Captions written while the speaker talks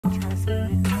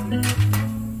how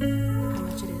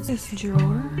much it is. This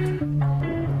drawer.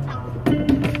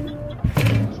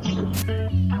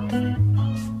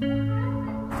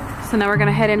 So now we're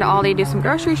gonna head into Aldi, do some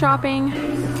grocery shopping.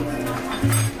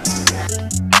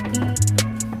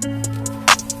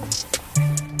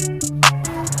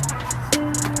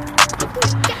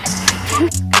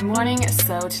 Good morning.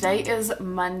 So today is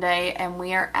Monday and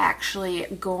we are actually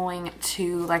going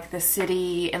to like the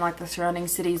city and like the surrounding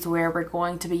cities where we're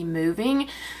going to be moving.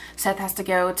 Seth has to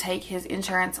go take his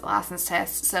insurance license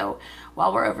test. So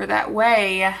while we're over that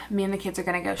way, me and the kids are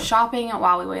gonna go shopping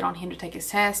while we wait on him to take his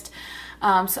test. So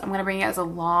I'm going to bring you guys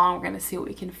along. We're going to see what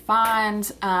we can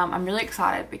find. I'm really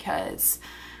excited because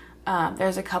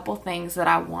there's a couple things that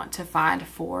I want to find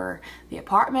for the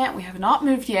apartment. We have not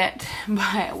moved yet,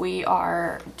 but we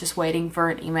are just waiting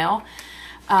for an email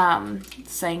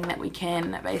saying that we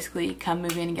can basically come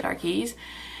move in and get our keys.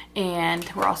 And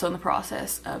we're also in the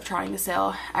process of trying to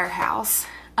sell our house.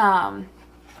 But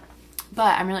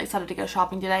I'm really excited to go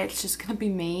shopping today. It's just going to be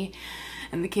me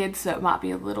and the kids, so it might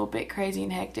be a little bit crazy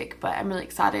and hectic, but I'm really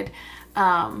excited.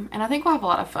 And I think we'll have a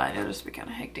lot of fun. It'll just be kind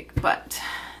of hectic, but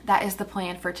that is the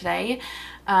plan for today.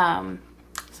 So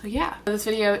yeah, this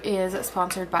video is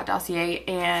sponsored by Glossier,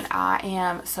 and I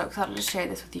am so excited to share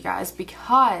this with you guys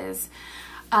because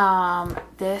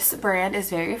this brand is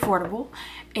very affordable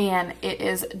and it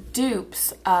is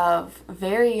dupes of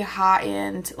very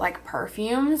high-end like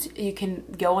perfumes. You can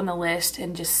go on the list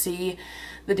and just see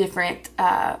the different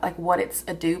like what it's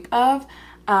a dupe of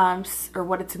or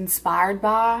what it's inspired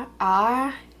by.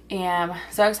 I am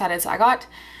so excited. So I got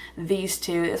these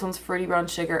two. This one's Fruity Brown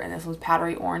Sugar and this one's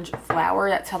Powdery Orange Flower.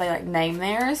 That's how they like name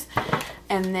theirs.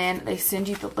 And then they send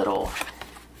you the little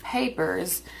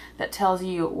papers that tells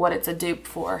you what it's a dupe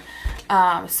for.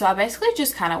 So I basically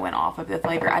just kind of went off of the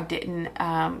flavor. I didn't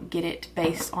get it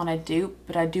based on a dupe,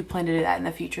 but I do plan to do that in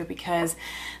the future because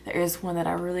there is one that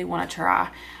I really want to try.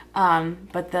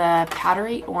 But the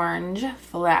Powdery Orange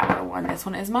Flower one, this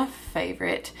one is my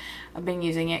favorite. I've been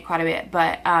using it quite a bit,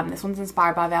 but this one's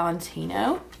inspired by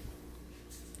Valentino,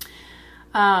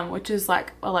 which is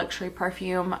like a luxury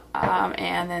perfume.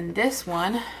 And then this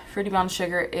one, Fruity Brown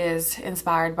Sugar, is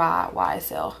inspired by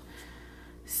YSL.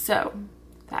 So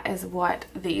that is what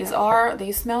these are.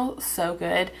 These smell so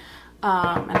good.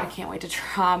 And I can't wait to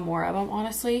try more of them,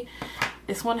 honestly.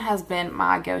 This one has been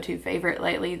my go-to favorite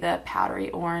lately, the Powdery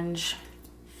Orange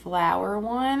Flower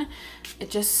one. It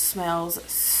just smells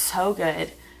so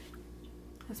good.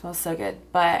 It smells so good.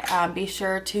 But be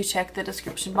sure to check the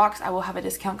description box. I will have a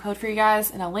discount code for you guys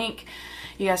and a link.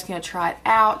 You guys can go try it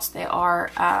out. They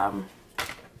are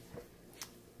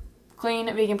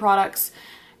clean vegan products,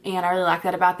 and I really like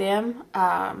that about them.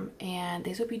 And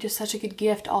these would be just such a good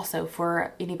gift also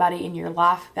for anybody in your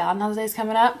life. Valentine's Day is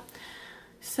coming up.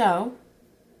 So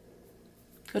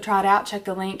go try it out. Check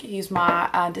the link. Use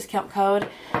my discount code.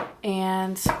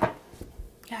 And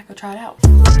yeah, go try it out.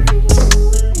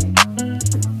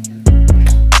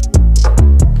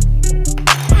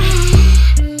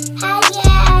 Hi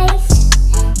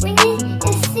guys. We need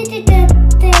to sit it up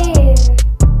there.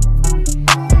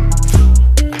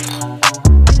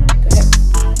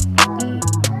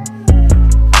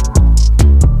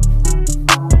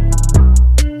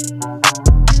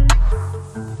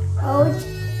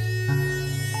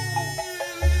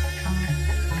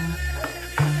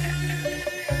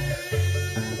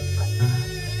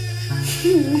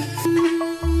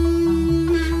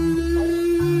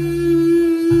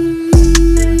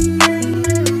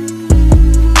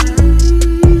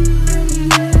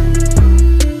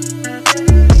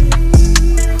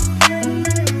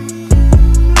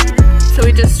 So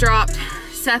we just dropped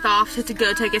Seth off to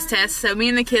go take his test. So me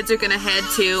and the kids are gonna head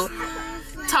to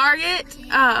Target.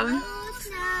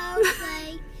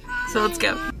 So let's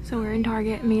go. So we're in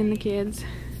Target, me and the kids.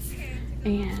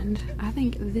 And I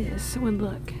think this would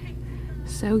look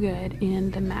so good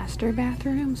in the master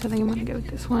bathroom. So I think I'm gonna go with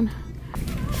this one.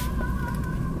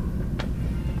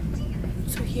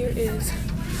 So here is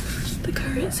the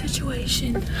current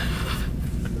situation.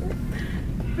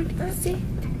 Where do you sit?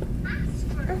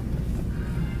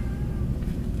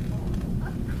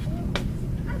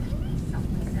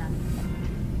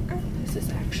 This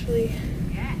is actually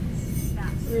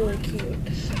really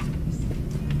cute.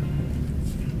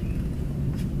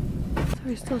 So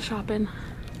we're still shopping.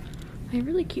 They have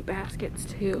really cute baskets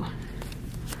too.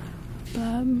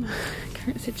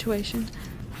 Current situation.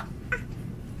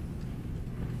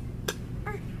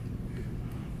 That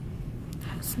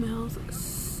smells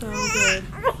so good.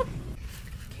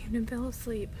 Camden fell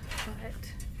asleep, but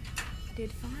I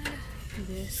did find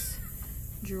this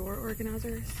drawer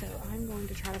organizer, so I'm going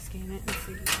to try to scan it and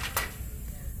see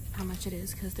how much it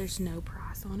is because there's no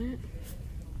price on it.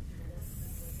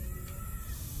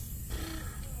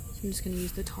 So I'm just going to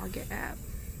use the Target app.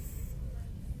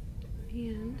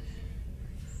 And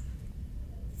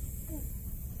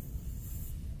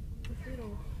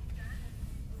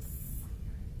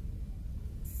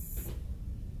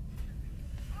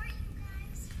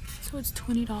so it's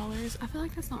 $20. I feel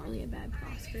like that's not really a bad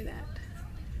price for that.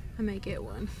 I may get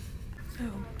one. So,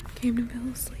 came to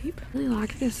fall asleep. I really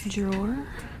like this drawer.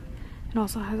 It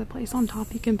also has a place on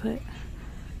top you can put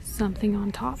something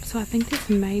on top. So I think this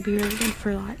may be really good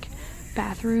for like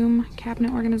bathroom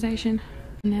cabinet organization.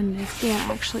 And then this fan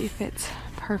actually fits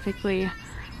perfectly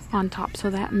on top, so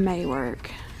that may work.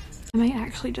 I may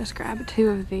actually just grab 2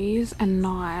 of these and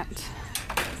not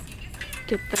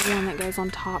get the one that goes on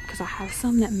top because I have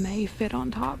some that may fit on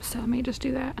top, so I may just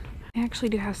do that. I actually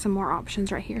do have some more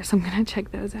options right here, so I'm gonna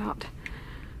check those out.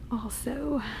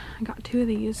 Also, I got 2 of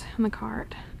these in the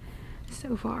cart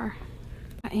so far.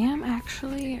 I am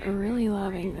actually really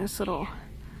loving this little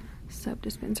soap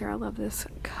dispenser. I love this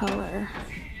color.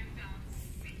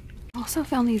 I also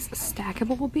found these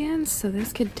stackable bins, so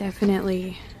this could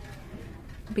definitely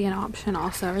be an option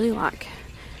also. I really like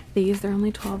these. They're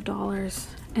only $12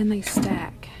 and they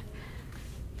stack,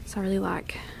 so I really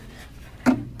like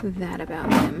that about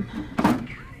them.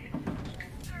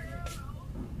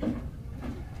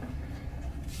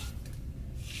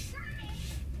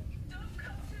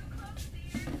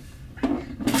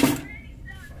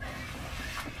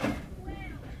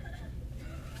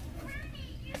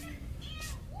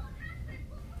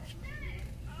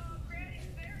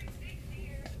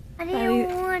 I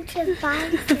didn't want to buy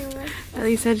one.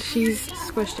 Ellie said she's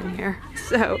squished in here,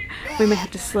 so we may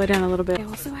have to slow down a little bit. I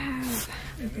also have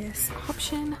this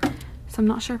option, so I'm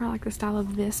not sure if I like the style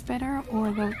of this better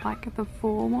or the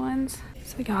full ones.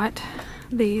 So we got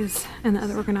these and the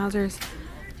other organizers.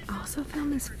 I also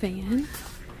found this fan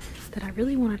that I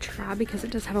really want to try because it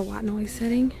does have a white noise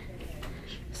setting.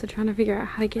 So trying to figure out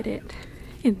how to get it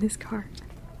in this cart.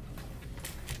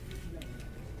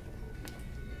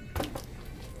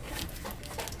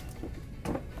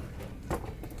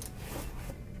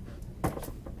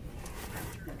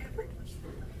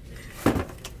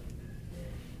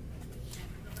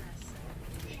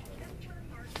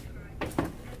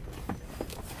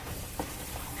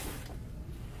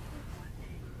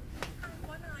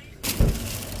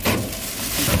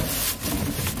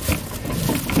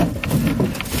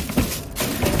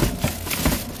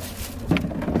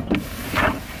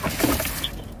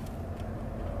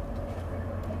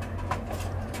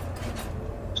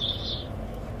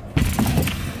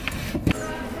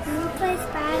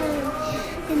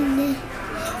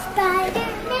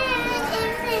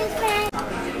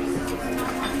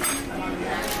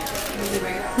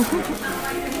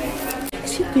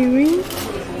 What's she doing?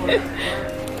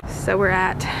 So we're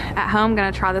at home,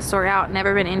 gonna try the store out.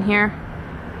 Never been in here.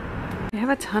 We have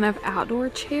a ton of outdoor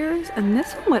chairs, and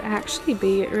this one would actually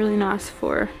be really nice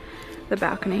for the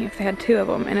balcony if they had 2 of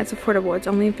them, and it's affordable. It's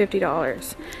only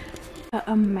 $50.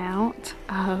 The amount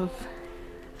of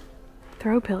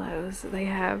throw pillows they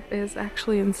have is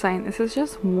actually insane. This is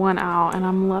just one aisle, and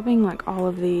I'm loving like all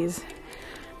of these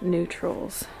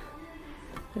neutrals.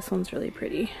 This one's really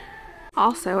pretty.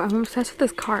 Also, I'm obsessed with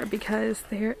this cart because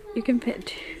you can fit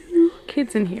 2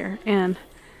 kids in here, and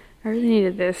I really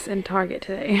needed this in Target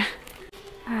today.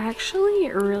 I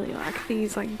actually really like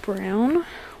these like brown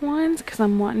ones because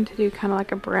I'm wanting to do kind of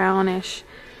like a brownish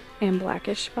and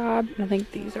blackish vibe. I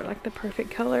think these are like the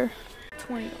perfect color.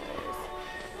 $20.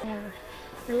 They're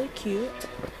really cute,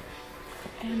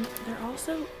 and they're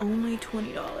also only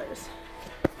 $20,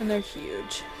 and they're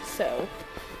huge. So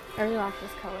I really like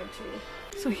this color too.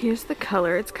 So here's the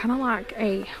color. It's kind of like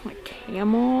a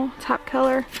camel type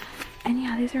color, and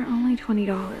yeah, these are only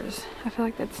 $20. I feel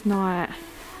like that's not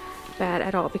bad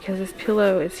at all because this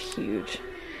pillow is huge,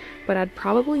 but I'd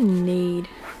probably need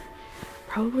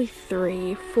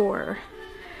 3 for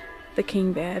the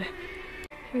king bed.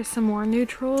 Here's some more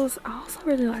neutrals. I also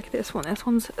really like this one. This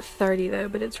one's $30 though,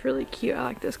 but it's really cute. I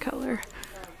like this color.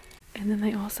 And then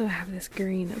they also have this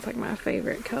green. That's like my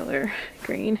favorite color,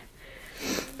 green.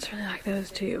 Just really like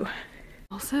those too.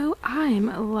 Also,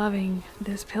 I'm loving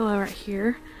this pillow right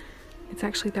here. It's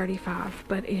actually $35,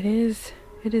 but it is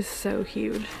so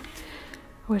huge.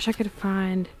 I wish I could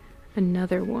find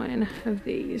another one of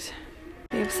these.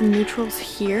 They have some neutrals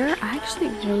here. I actually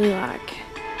really like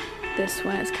this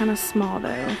one. It's kind of small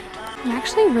though. I'm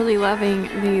actually really loving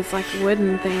these like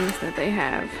wooden things that they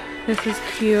have. This is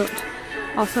cute.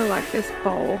 Also like this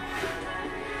bowl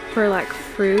for like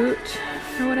fruit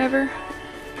or whatever.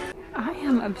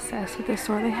 am obsessed with this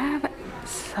store. They have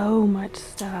so much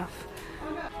stuff.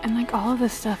 And like all of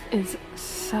this stuff is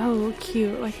so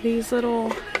cute. Like these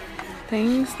little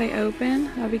things they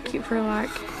open. That'd be cute for like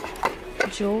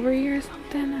jewelry or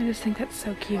something. I just think that's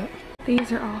so cute.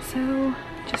 These are also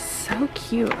just so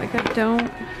cute. Like I don't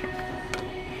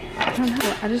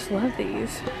know. I just love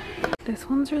these. This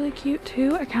one's really cute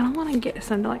too. I kind of want to get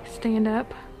some to like stand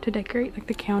up to decorate like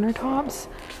the countertops.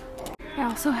 I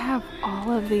also have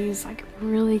all of these like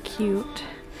really cute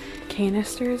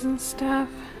canisters and stuff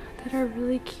that are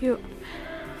really cute.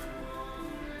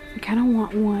 I kind of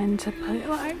want one to put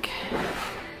like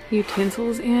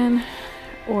utensils in,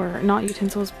 or not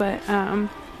utensils, but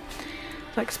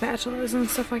like spatulas and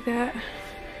stuff like that.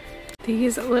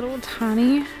 These little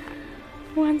tiny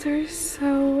ones are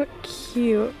so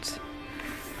cute.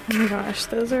 Oh my gosh,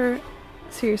 those are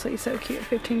seriously so cute.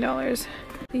 $15.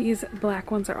 These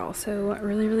black ones are also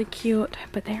really, really cute,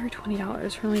 but they are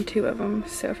 $20 for only 2 of them,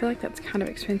 so I feel like that's kind of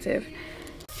expensive.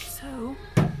 So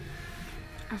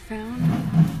I found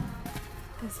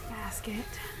this basket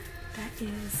that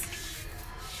is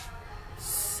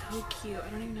so cute. I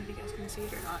don't even know if you guys can see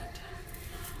it or not.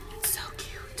 It's so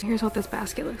cute. Here's what this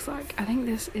basket looks like. I think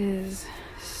this is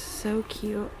so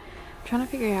cute. I'm trying to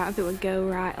figure out if it would go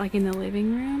right like in the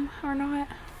living room or not.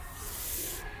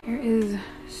 There is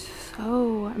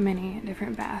so many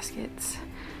different baskets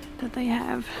that they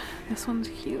have. This one's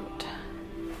cute.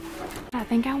 I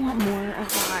think I want more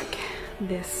of like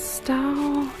this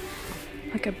style,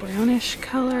 like a brownish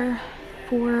color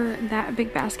for that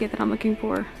big basket that I'm looking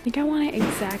for. I think I want it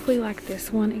exactly like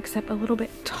this one, except a little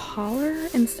bit taller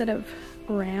instead of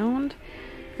round.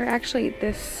 Or actually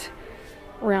this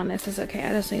roundness is okay.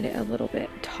 I just need it a little bit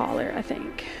taller, I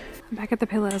think. Back at the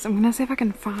pillows, I'm gonna see if I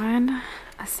can find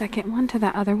a second one to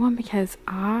that other one because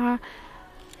I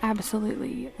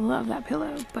absolutely love that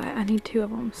pillow, but I need 2 of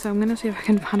them, so I'm gonna see if I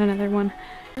can find another one.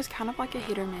 It's kind of like a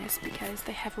hit or miss because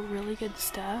they have really good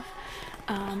stuff,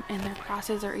 and their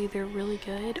prices are either really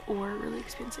good or really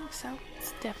expensive, so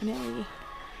it's definitely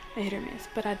a hit or miss.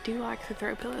 But I do like the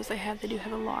throw pillows they have. They do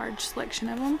have a large selection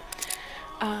of them,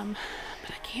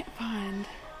 but I can't find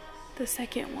the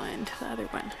second one to the other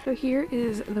one. So here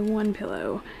is the one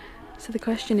pillow. So the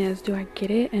question is, do I get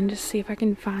it and just see if I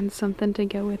can find something to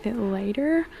go with it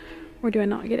later, or do I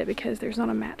not get it because there's not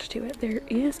a match to it? There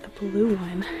is a blue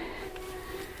one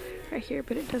right here,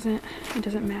 but it doesn't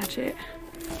match it.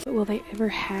 But will they ever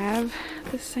have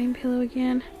the same pillow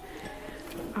again?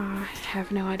 I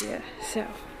have no idea. So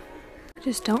I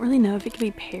just don't really know if it can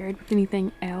be paired with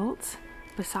anything else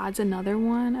besides another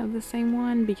one of the same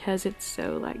one because it's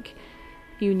so like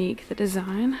unique, the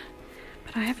design,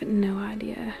 but I have no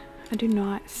idea. I do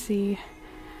not see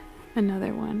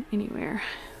another one anywhere.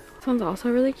 This one's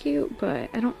also really cute, but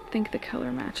I don't think the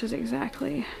color matches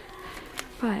exactly,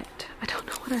 but I don't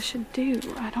know what I should do.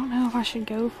 I don't know if I should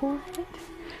go for it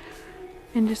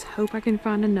and just hope I can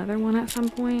find another one at some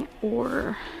point,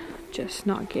 or just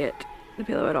not get the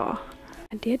pillow at all.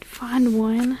 I did find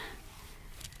one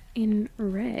in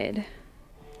red,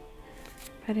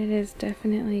 but it is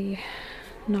definitely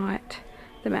not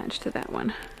the match to that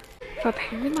one. If I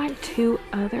paired like 2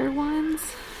 other ones,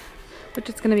 which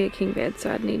it's gonna be a king bed,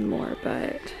 so I'd need more,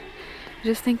 but I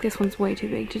just think this one's way too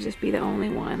big to just be the only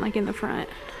one like in the front.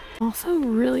 I'm also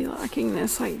really liking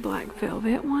this like black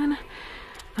velvet one.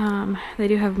 They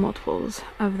do have multiples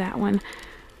of that one.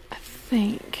 I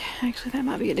think actually that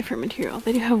might be a different material.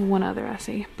 They do have one other I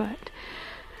see, but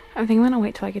I think I'm gonna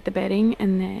wait till I get the bedding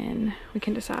and then we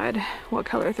can decide what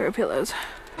color throw pillows.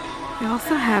 They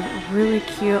also have really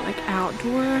cute like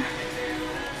outdoor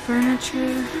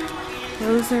furniture.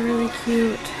 Those are really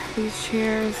cute, these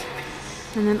chairs.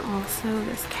 And then also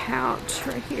this couch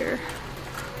right here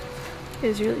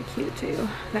is really cute too.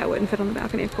 That wouldn't fit on the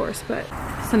balcony of course, but.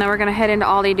 So now we're gonna head into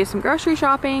Aldi, do some grocery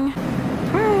shopping.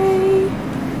 Hi!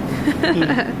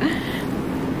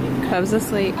 Cub's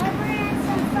asleep.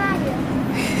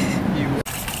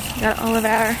 Got all of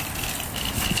our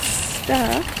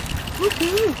stuff.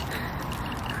 Woohoo!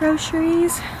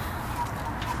 Groceries.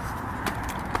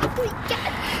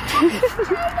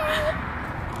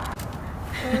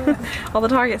 All the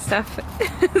Target stuff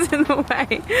is in the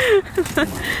way.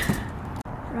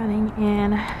 Running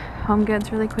in Home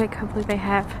Goods really quick. Hopefully they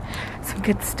have some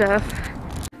good stuff.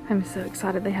 I'm so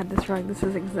excited they had this rug. This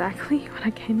is exactly what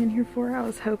I came in here for. I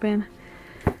was hoping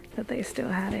that they still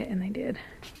had it, and they did.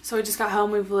 So we just got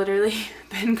home. We've literally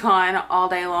been gone all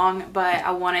day long, but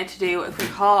I wanted to do a quick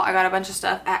haul. I got a bunch of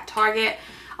stuff at Target.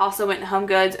 I also went to Home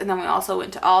Goods, and then we also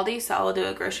went to Aldi, so I will do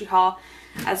a grocery haul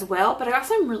as well. But I got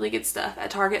some really good stuff at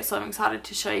Target, so I'm excited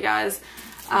to show you guys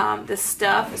this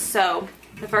stuff. So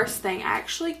The first thing, I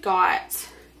actually got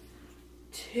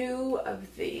 2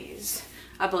 of these,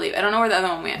 I believe. I don't know where the other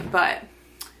one went, but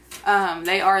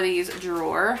they are these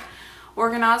drawer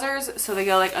organizers. So they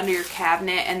go like under your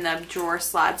cabinet and the drawer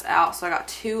slides out. So I got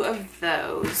 2 of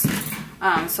those.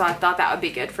 So I thought that would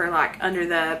be good for like under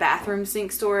the bathroom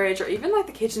sink storage or even like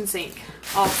the kitchen sink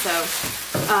also.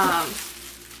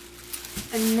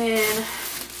 And then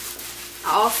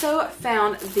I also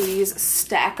found these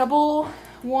stackable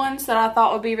ones that I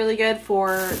thought would be really good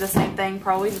for the same thing,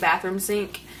 probably the bathroom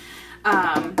sink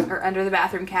or under the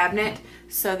bathroom cabinet.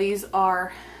 So these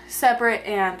are separate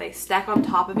and they stack on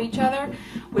top of each other,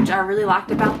 which I really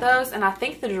liked about those. And I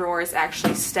think the drawers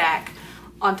actually stack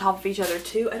on top of each other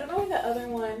too. I don't know where the other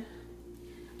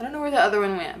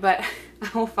one went, but I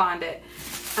will find it.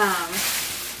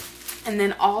 And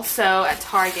then also at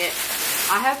Target,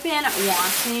 I have been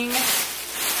wanting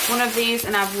one of these,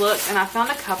 and I've looked and I found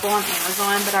a couple on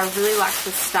Amazon, but I really like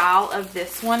the style of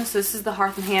this one. So this is the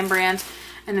Hearth & Hand brand,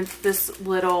 and it's this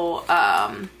little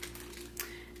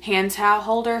hand towel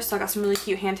holder. So I got some really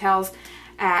cute hand towels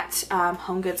at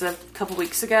Home Goods a couple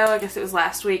weeks ago. I guess it was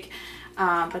last week.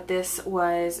 But this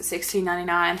was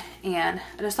 $16.99, and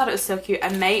I just thought it was so cute. I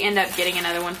may end up getting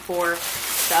another one for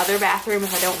the other bathroom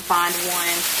if I don't find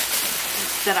one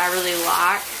that I really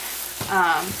like.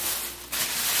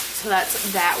 So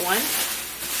that's that one.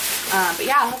 But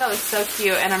yeah, I thought that was so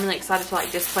cute, and I'm really excited to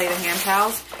like display the hand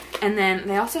towels. And then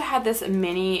they also had this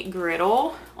mini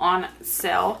griddle on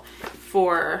sale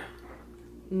for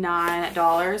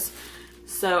 $9.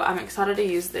 So I'm excited to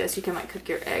use this. You can like cook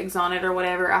your eggs on it or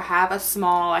whatever. I have a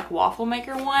small like waffle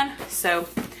maker one, so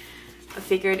I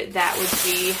figured that would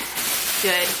be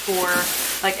good for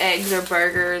like eggs or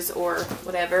burgers or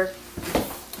whatever.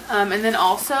 And then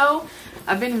also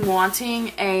I've been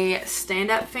wanting a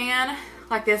stand-up fan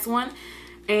like this one,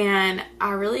 and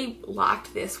I really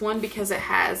liked this one because it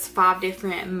has 5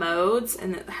 different modes,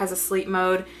 and it has a sleep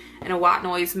mode and a white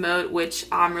noise mode, which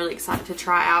I'm really excited to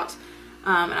try out.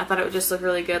 And I thought it would just look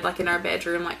really good like in our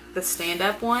bedroom, like the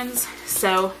stand-up ones.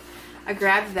 So I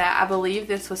grabbed that. I believe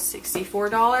this was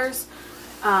 $64.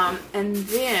 And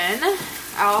then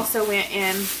I also I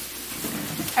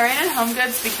ran in Home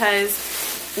Goods because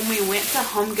when we went to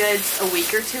Home Goods a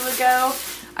week or 2 ago,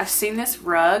 I've seen this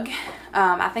rug.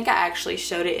 I think I actually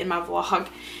showed it in my vlog,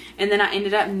 and then I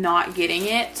ended up not getting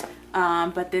it.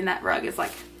 But then that rug is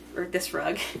like, or this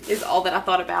rug is all that I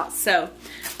thought about. So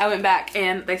I went back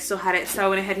and they still had it, so I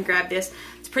went ahead and grabbed this.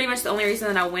 It's pretty much the only reason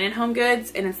that I went in Home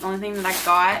Goods, and it's the only thing that I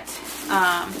got.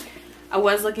 I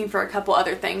was looking for a couple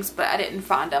other things, but I didn't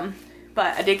find them.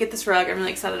 But I did get this rug. I'm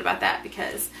really excited about that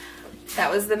because that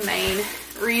was the main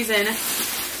reason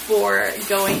for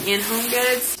going in Home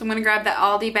Goods. So I'm gonna grab the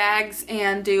Aldi bags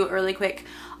and do a really quick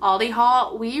Aldi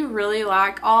haul. We really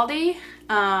like Aldi.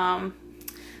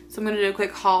 So I'm gonna do a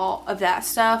quick haul of that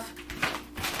stuff.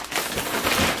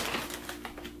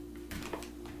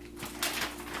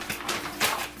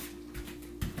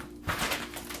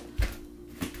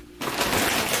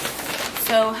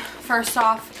 So first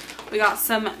off, we got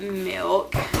some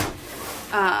milk.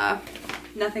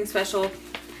 Nothing special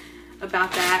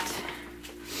about that.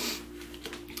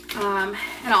 And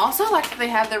I also like that they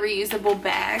have the reusable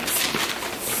bags.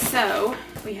 So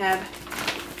we have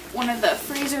one of the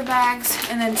freezer bags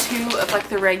and then 2 of like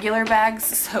the regular bags.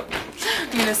 So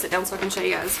I'm gonna sit down so I can show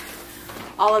you guys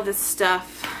all of this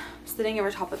stuff sitting over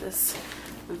top of this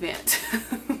vent.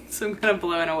 So I'm kind of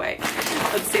blowing away.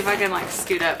 Let's see if I can like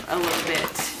scoot up a little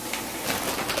bit.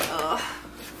 Ugh.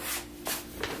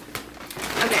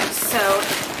 Okay, so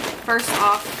first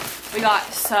off, we got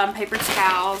some paper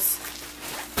towels.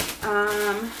 We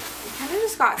kind of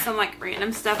just got some like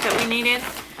random stuff that we needed.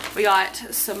 We got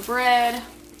some bread.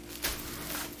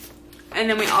 And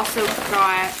then we also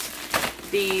got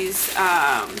these,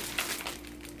 I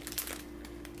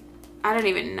don't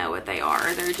even know what they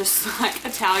are. They're just like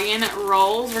Italian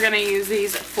rolls. We're going to use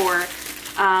these for,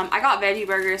 I got veggie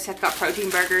burgers, Seth got protein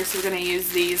burgers, so we're going to use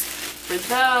these for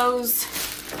those.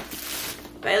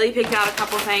 Baylee picked out a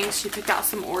couple things. She picked out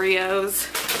some Oreos.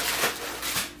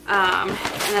 And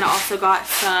then I also got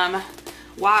some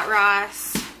white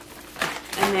rice.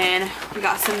 And then we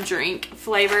got some drink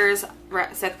flavors.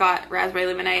 Seth got raspberry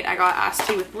lemonade. I got iced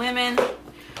tea with lemon.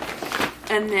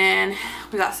 And then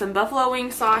we got some buffalo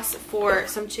wing sauce for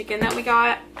some chicken that we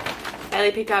got.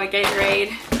 Baylee picked out a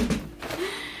Gatorade.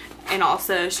 And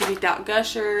also she picked out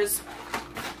Gushers.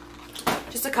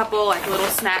 Just a couple like little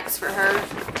snacks for her.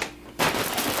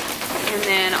 And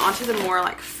then onto the more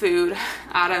like food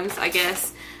items, I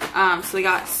guess. So we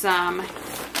got some,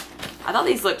 I thought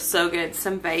these looked so good.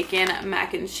 Some bacon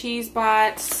mac and cheese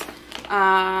bites.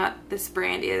 This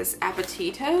brand is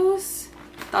Appetitos.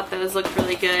 Thought those looked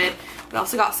really good. We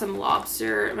also got some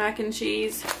lobster mac and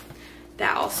cheese.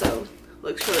 That also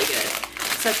looks really good.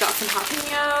 So I've got some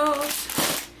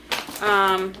jalapenos.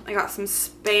 I got some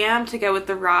Spam to go with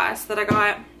the rice that I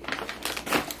got.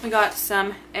 We got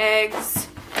some eggs,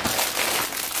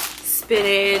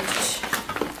 spinach,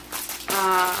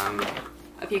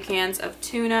 a few cans of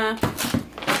tuna.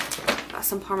 Got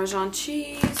some Parmesan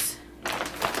cheese.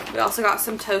 We also got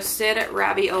some toasted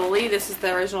ravioli. This is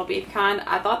the original beef kind.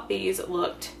 I thought these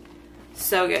looked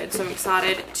so good, so I'm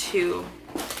excited to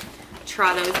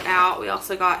try those out. We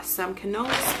also got some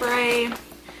canola spray.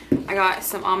 I got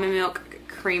some almond milk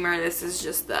creamer. This is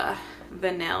just the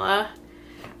vanilla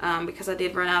because I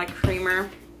did run out of creamer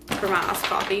for my iced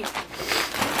coffee.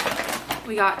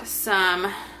 We got some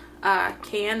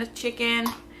canned chicken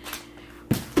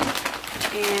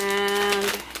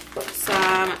and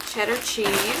some cheddar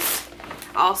cheese.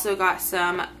 I also got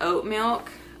some oat milk.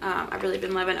 I've really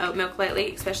been loving oat milk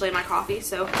lately, especially in my coffee,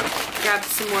 so grabbed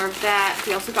some more of that.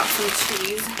 We also got some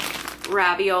cheese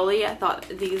ravioli. I thought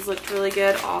these looked really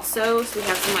good also, so we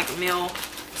have some like meal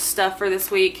stuff for this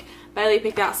week. Baylee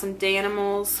picked out some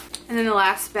Danimals, and then the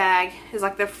last bag is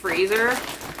like the freezer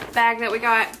bag that we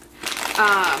got.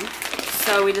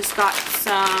 So we just got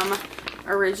some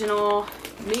original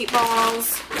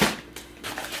meatballs.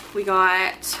 We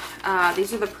got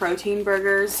these are the protein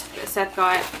burgers that Seth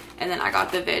got, and then I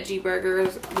got the veggie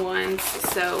burgers ones.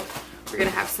 So we're gonna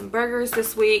have some burgers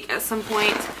this week at some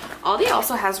point. Aldi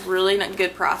also has really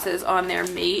good prices on their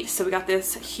meat. So we got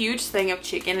this huge thing of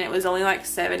chicken, and it was only like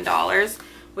 $7,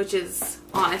 which is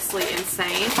honestly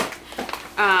insane.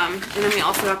 And then we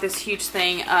also got this huge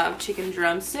thing of chicken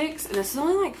drumsticks, and this is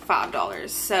only like $5.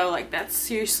 So like that's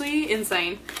seriously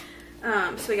insane.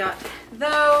 So we got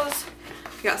those.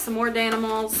 We got some more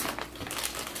Danimals,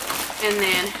 and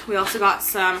then we also got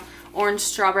some orange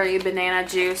strawberry banana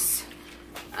juice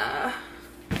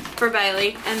for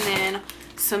Baylee, and then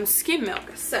some skim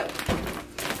milk. So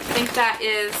I think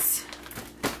that's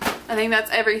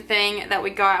everything that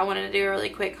we got. I wanted to do a really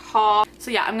quick haul.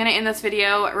 So yeah, I'm gonna end this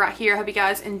video right here. I hope you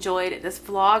guys enjoyed this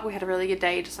vlog. We had a really good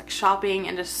day, just like shopping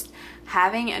and just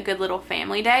having a good little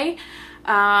family day.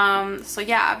 So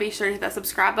yeah, be sure to hit that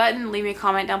subscribe button, leave me a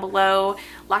comment down below,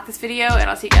 like this video, and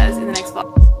I'll see you guys in the next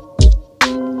vlog.